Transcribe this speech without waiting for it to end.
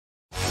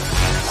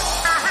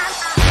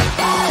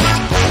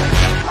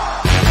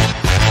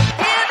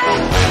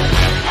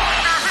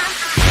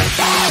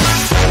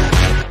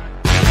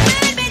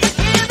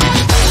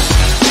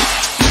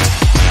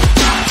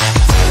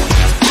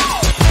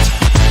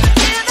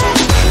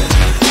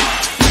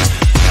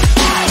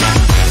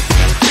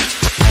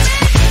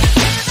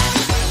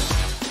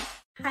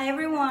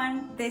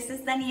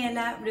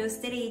Daniela, real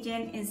estate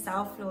agent in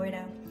South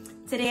Florida.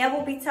 Today I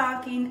will be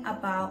talking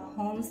about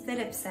Homestead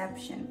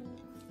Exemption.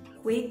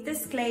 Quick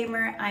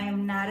disclaimer, I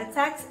am not a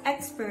tax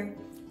expert,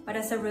 but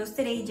as a real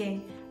estate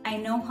agent, I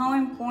know how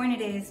important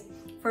it is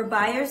for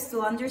buyers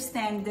to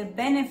understand the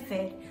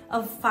benefit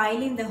of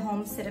filing the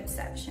Homestead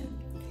Exemption.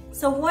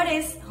 So what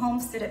is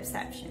Homestead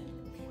Exemption?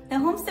 The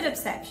Homestead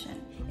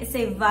Exemption is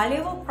a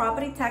valuable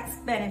property tax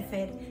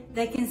benefit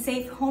that can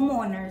save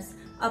homeowners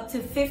up to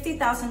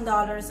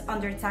 $50,000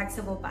 under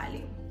taxable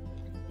value.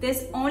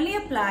 This only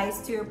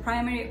applies to your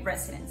primary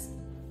residence.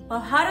 Well,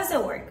 how does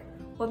it work?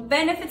 What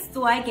benefits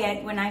do I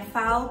get when I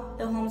file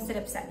the Homestead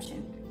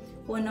Exemption?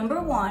 Well,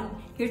 number one,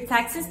 your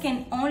taxes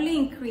can only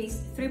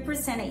increase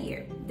 3% a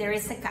year. There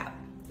is a cap.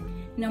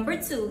 Number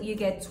two, you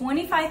get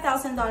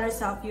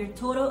 $25,000 off your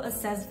total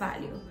assessed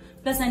value,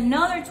 plus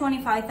another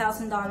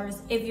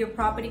 $25,000 if your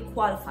property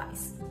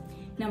qualifies.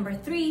 Number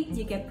three,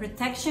 you get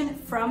protection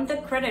from the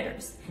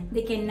creditors.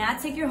 They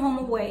cannot take your home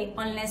away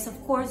unless,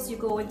 of course, you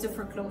go into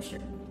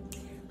foreclosure.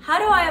 How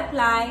do I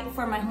apply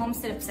for my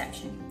Homestead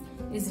Exemption?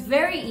 It's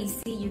very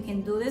easy. You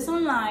can do this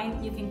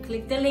online. You can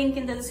click the link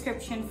in the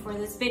description for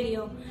this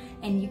video,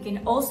 and you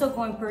can also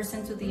go in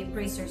person to the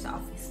appraiser's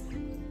office.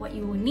 What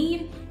you will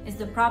need is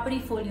the property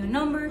folio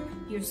number,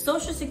 your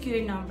social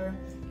security number,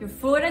 your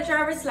Florida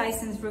driver's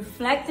license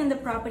reflecting the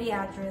property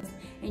address,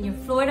 and your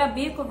Florida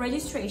vehicle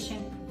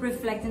registration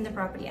reflecting the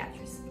property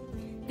address.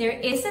 There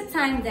is a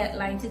time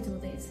deadline to do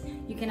this.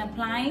 You can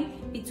apply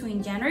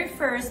between January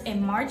 1st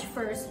and March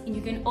 1st, and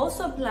you can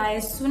also apply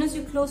as soon as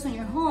you close on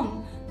your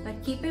home, but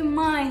keep in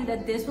mind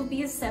that this will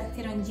be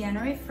accepted on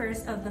January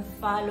 1st of the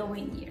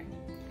following year.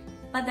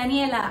 But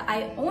Daniela,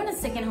 I own a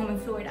second home in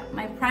Florida.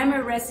 My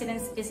primary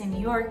residence is in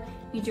New York,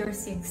 New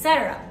Jersey,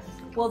 etc.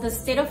 Well, the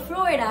state of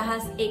Florida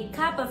has a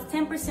cap of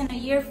 10% a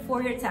year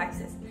for your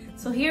taxes.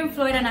 So here in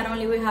Florida, not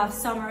only we have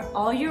summer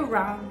all year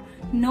round,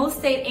 no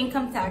state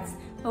income tax,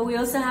 but we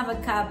also have a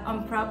cap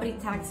on property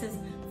taxes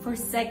for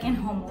second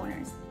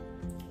homeowners.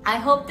 I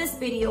hope this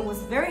video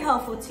was very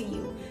helpful to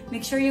you.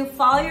 Make sure you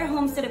follow your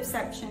Homestead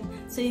Exemption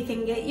so you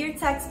can get your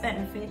tax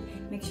benefit.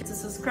 Make sure to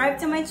subscribe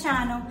to my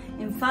channel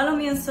and follow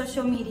me on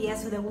social media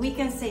so that we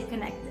can stay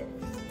connected.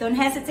 Don't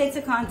hesitate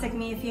to contact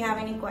me if you have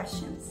any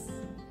questions.